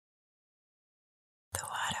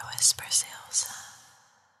TheWaterwhispers, Ilse.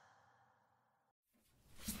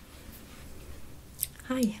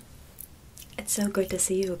 Hi, it's so good to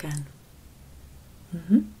see you again.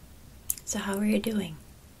 So how are you doing?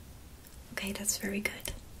 Okay, that's very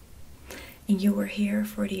good. And you were here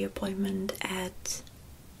for the appointment at...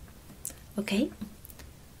 Okay.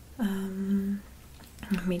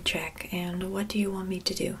 Let me check. And what do you want me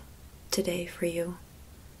to do today for you?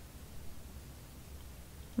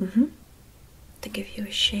 To give you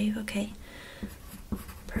a shave, okay.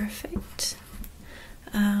 Perfect.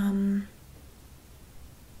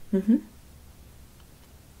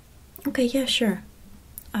 Okay, yeah, sure.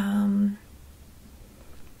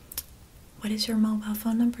 What is your mobile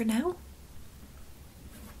phone number now?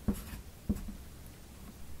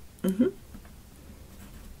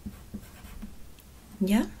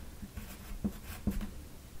 Yeah?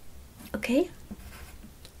 Okay.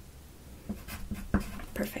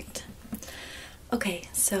 Perfect. Okay,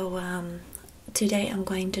 so today I'm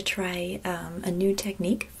going to try a new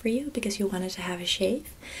technique for you because you wanted to have a shave.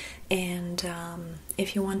 And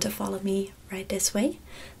if you want to follow me right this way,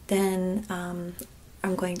 then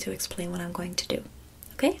I'm going to explain what I'm going to do.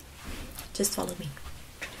 Okay? Just follow me.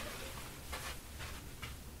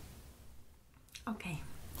 Okay,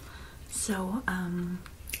 so I'm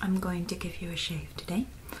going to give you a shave today.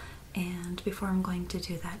 And before I'm going to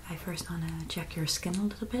do that, I first want to check your skin a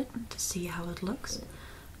little bit to see how it looks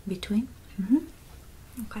between.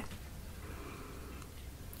 Okay.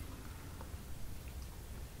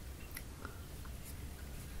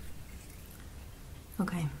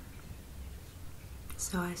 Okay.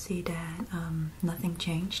 So I see that nothing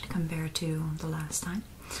changed compared to the last time.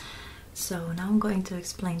 So now I'm going to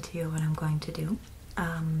explain to you what I'm going to do.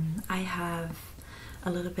 I have a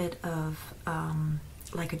little bit of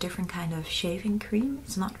like a different kind of shaving cream.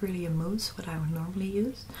 It's not really a mousse, what I would normally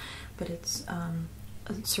use, but it's a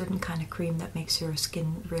certain kind of cream that makes your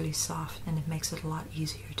skin really soft and it makes it a lot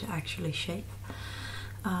easier to actually shave.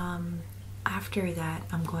 After that,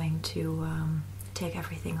 I'm going to take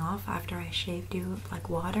everything off after I shaved you, like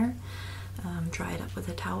water, dry it up with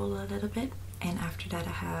a towel a little bit, and after that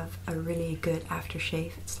I have a really good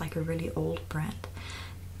aftershave. It's like a really old brand,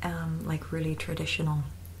 like really traditional,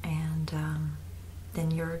 and then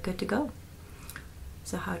you're good to go.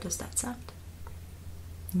 So how does that sound?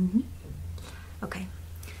 Okay.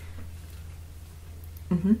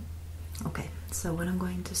 Okay, so what I'm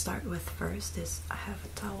going to start with first is I have a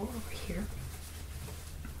towel over here.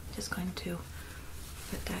 Just going to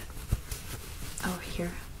put that over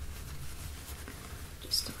here,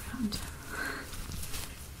 just around.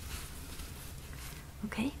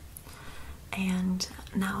 Okay, and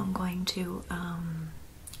now I'm going to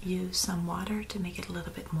use some water to make it a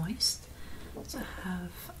little bit moist. So I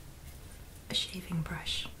have a shaving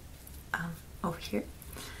brush over here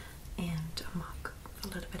and a mug with a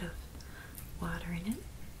little bit of water in it,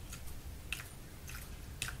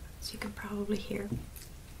 so you can probably hear.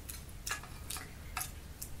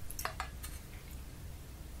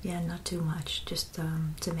 Yeah, not too much, just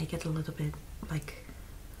to make it a little bit like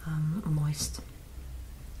moist.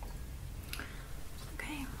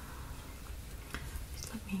 Okay,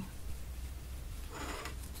 just let me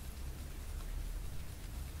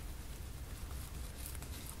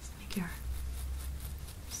make your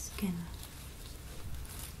skin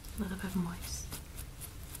a little bit moist.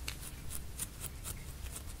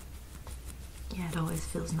 Yeah, it always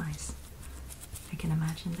feels nice. I can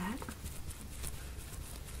imagine that.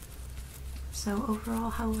 So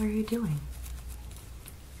overall, how are you doing?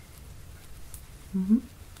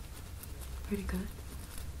 Pretty good.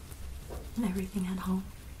 And everything at home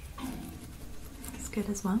is good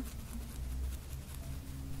as well?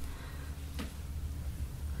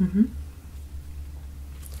 Me.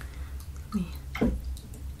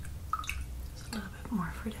 Just a little bit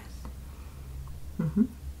more for this.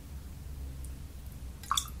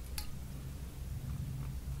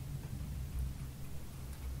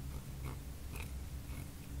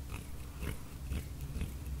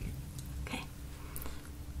 Okay.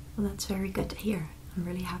 Well, that's very good to hear. I'm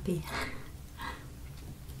really happy.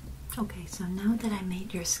 Okay, so now that I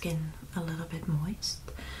made your skin a little bit moist,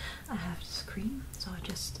 I have this cream, so I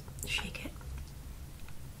just shake it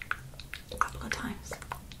a couple of times.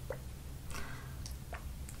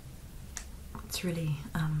 It's really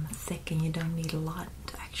thick and you don't need a lot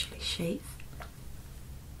to actually shave.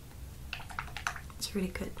 It's really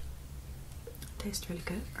good. Tastes really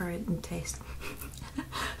good, or it tastes.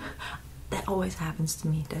 That always happens to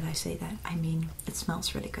me that I say that. I mean, it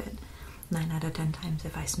smells really good. 9 out of 10 times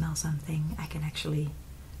if I smell something, I can actually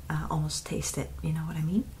almost taste it, you know what I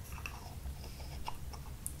mean?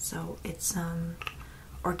 So it's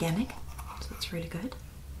organic, so it's really good.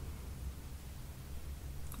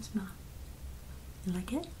 Smell. You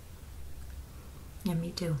like it? Yeah,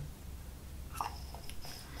 me too.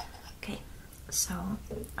 Okay, so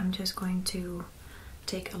I'm just going to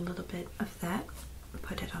take a little bit of that,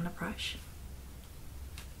 put it on a brush.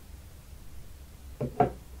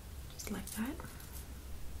 Just like that.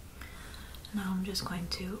 Now I'm just going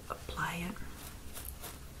to apply it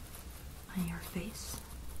on your face.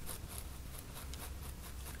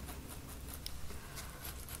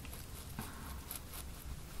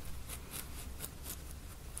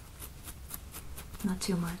 Not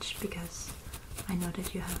too much, because I know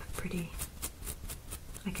that you have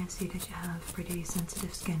I can see that you have pretty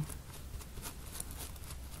sensitive skin.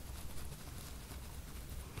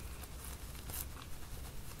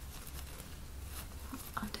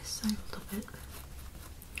 On this side a little bit.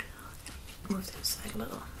 Move this side a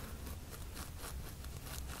little.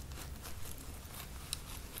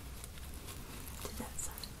 To that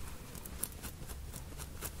side.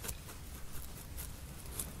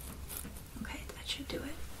 Okay, that should do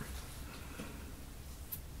it.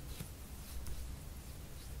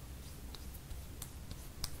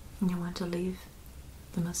 You want to leave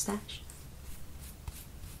the mustache?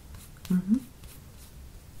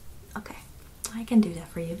 Okay, I can do that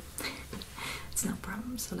for you. It's no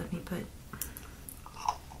problem. So let me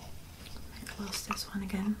close this one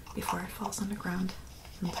again before it falls on the ground.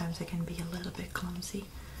 Sometimes it can be a little bit clumsy.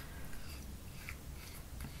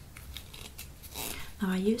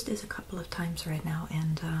 Now I used this a couple of times right now,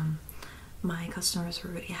 and my customers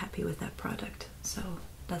were really happy with that product. So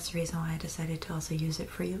that's the reason why I decided to also use it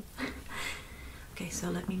for you. Okay, so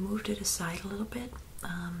let me move to the side a little bit.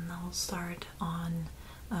 I'll start on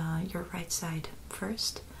your right side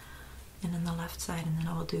first, and then the left side, and then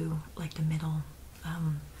I'll do like the middle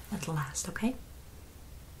at the last, okay?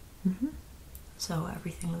 So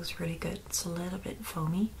everything looks really good. It's a little bit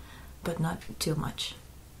foamy, but not too much.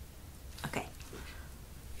 Okay,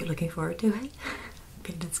 you're looking forward to it?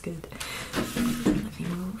 Okay, that's good. Let me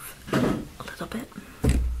move a little bit.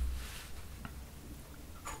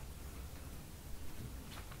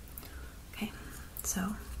 Okay,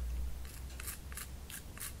 so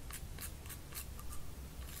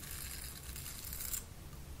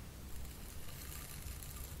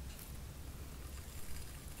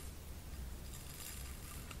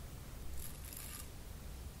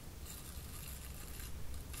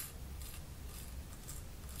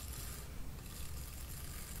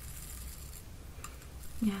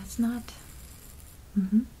yeah, it's not,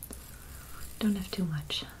 don't have too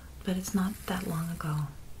much, but it's not that long ago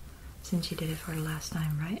since you did it for the last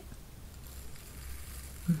time, right?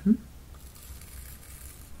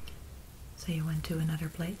 So you went to another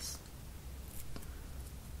place?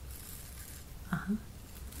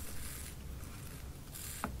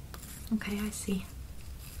 Okay, I see.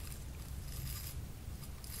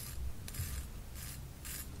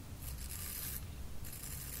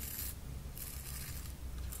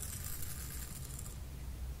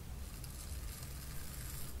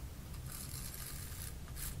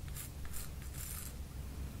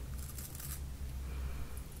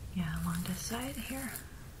 Yeah, along this side here.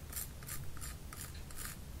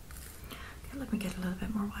 Okay, let me get a little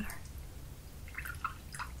bit more water.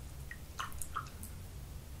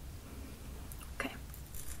 Okay.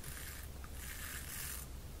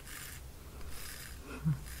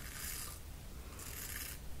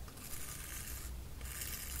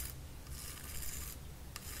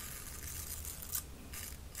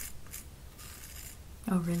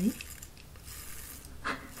 Oh, really?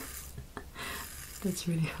 That's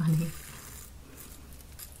really funny.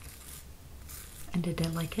 And did they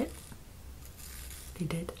like it? They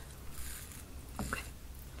did? Okay.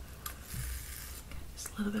 Just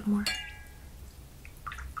a little bit more.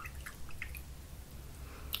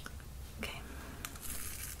 Okay.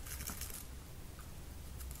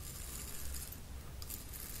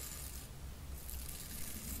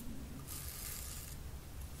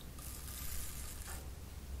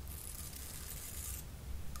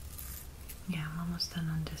 Yeah, I'm almost done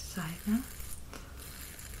on this side now.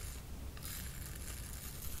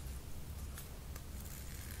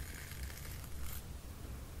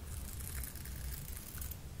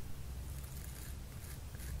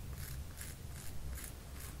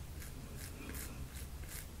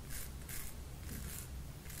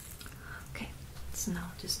 Okay, so now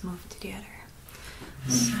I'll just move to the other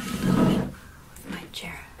side a little bit with my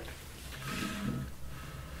chair.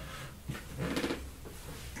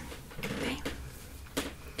 Okay,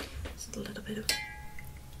 just a little bit of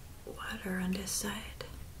water on this side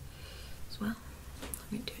as well.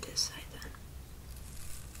 Let me do this side then.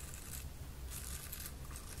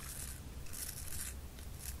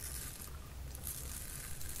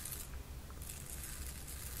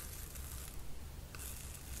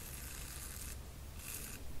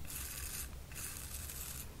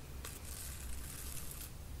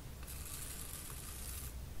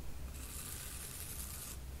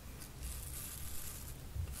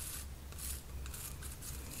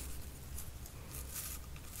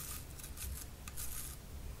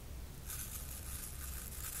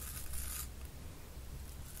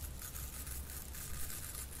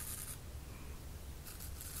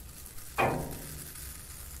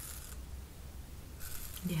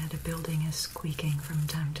 building is squeaking from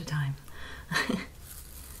time to time.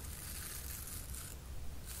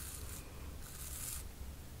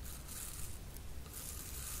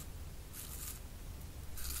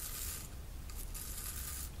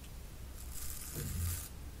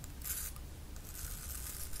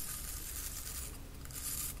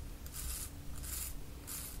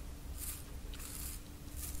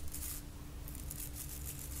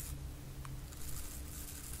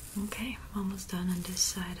 Okay, almost done on this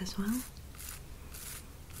side as well.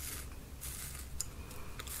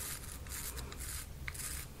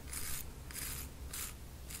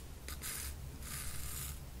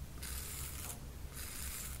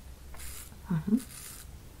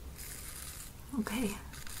 Okay,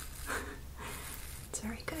 it's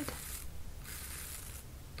very good.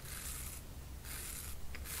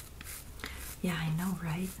 Yeah, I know,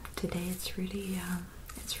 right? Today it's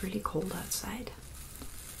really cold outside.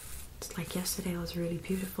 It's like yesterday was really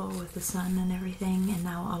beautiful with the sun and everything, and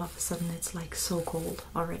now all of a sudden it's like so cold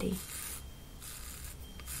already.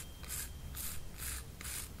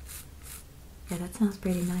 Yeah, that sounds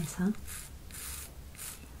pretty nice, huh?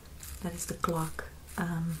 That is the clock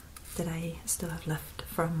that I still have left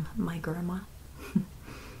from my grandma.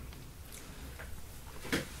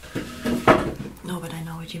 No, but I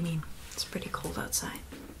know what you mean. It's pretty cold outside.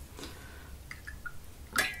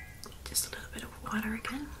 Just a little bit of water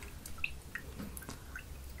again.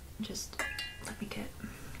 Just let me get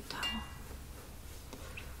a towel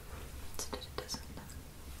so that it doesn't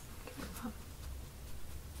move up.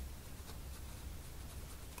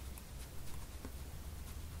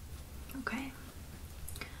 Okay,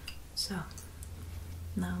 so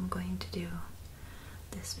now I'm going to do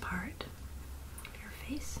this part of your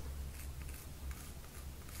face.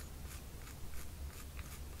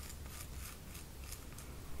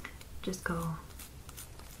 Just go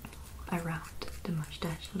around the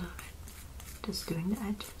mustache a little bit, just doing the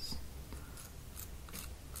edges.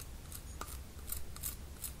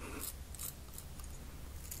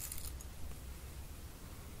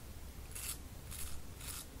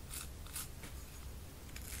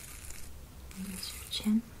 Use your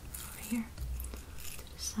chin over here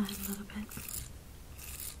to the side a little bit.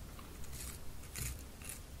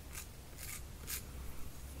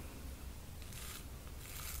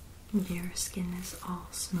 Your skin is all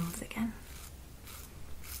smooth again.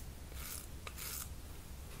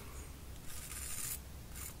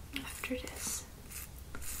 After this,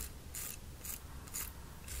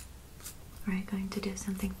 are you going to do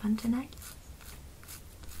something fun tonight?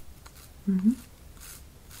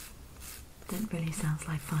 That really sounds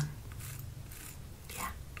like fun.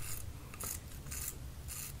 Yeah.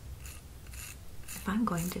 If I'm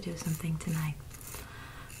going to do something tonight,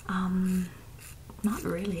 not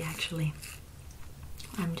really actually.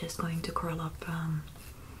 I'm just going to curl up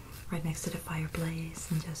right next to the fireplace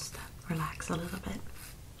and just relax a little bit.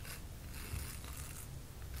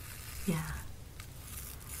 Yeah.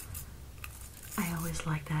 I always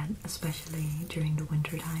like that, especially during the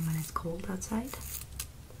winter time when it's cold outside.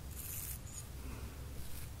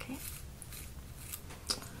 Okay.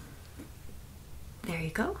 There you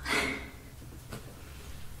go.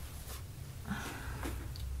 A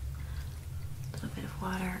little bit of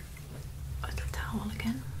water with the towel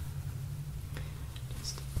again.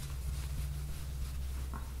 Just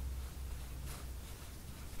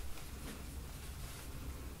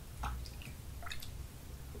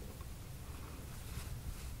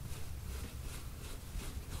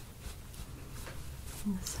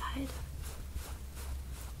on the side.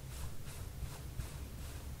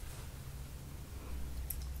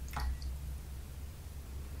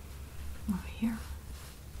 Over here.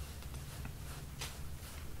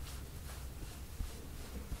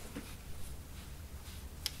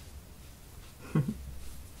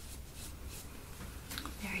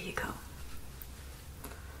 There you go.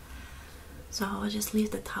 So I'll just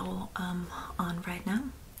leave the towel on right now,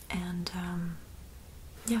 and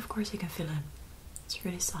yeah, of course you can feel it. It's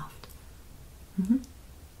really soft.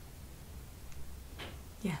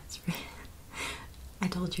 Yeah, it's really. I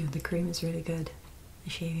told you the cream is really good. The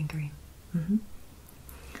shaving cream.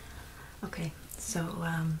 Okay, so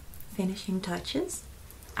finishing touches.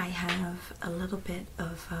 I have a little bit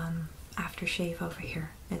of aftershave over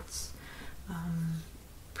here. It's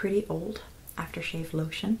pretty old aftershave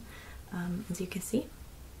lotion, as you can see.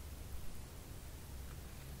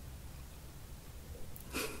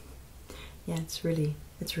 Yeah, it's really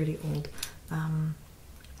old.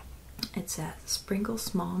 It says, sprinkle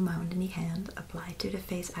small amount in the hand, apply to the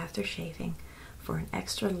face after shaving. For an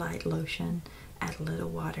extra light lotion, add a little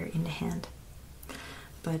water in the hand.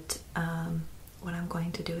 But what I'm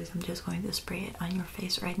going to do is I'm just going to spray it on your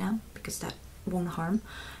face right now because that won't harm,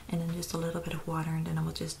 and then just a little bit of water, and then I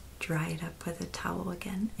will just dry it up with a towel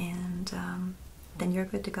again, and then you're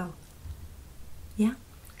good to go. Yeah?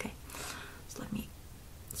 Okay. So let me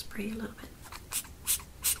spray a little bit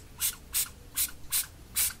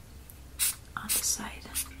on the side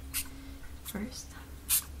first,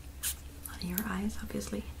 on your eyes,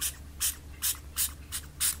 obviously.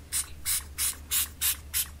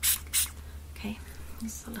 Okay,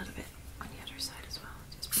 just a little bit on the other side as well.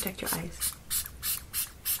 Just protect your eyes.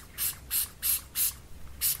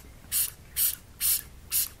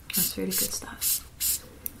 That's really good stuff.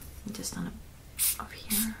 Just on up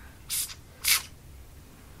here.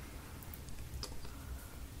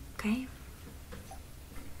 Okay.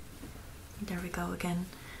 There we go again.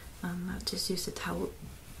 I'll just use the towel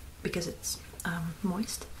because it's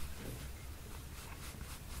moist.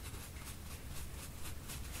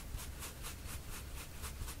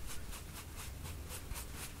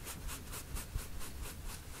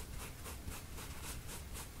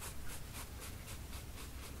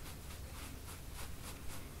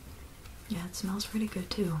 Yeah, it smells really good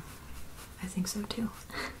too. I think so too.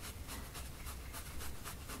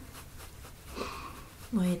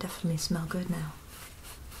 Well, you definitely smell good now.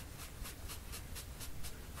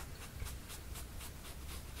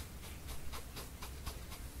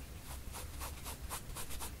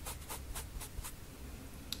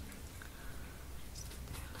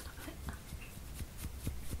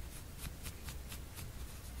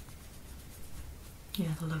 Yeah,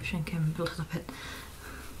 the lotion can be a little bit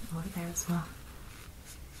over there as well.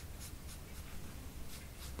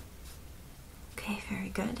 Okay, very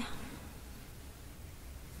good.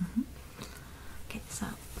 Okay, so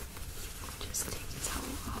just take the towel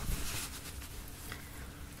off.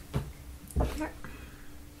 There.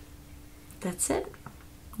 That's it.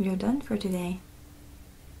 You're done for today.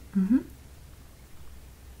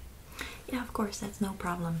 Yeah, of course, that's no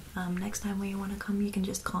problem. Next time when you want to come, you can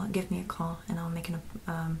just give me a call, and I'll make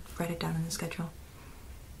write it down in the schedule.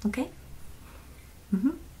 Okay?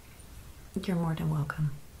 You're more than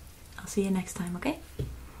welcome. I'll see you next time, okay?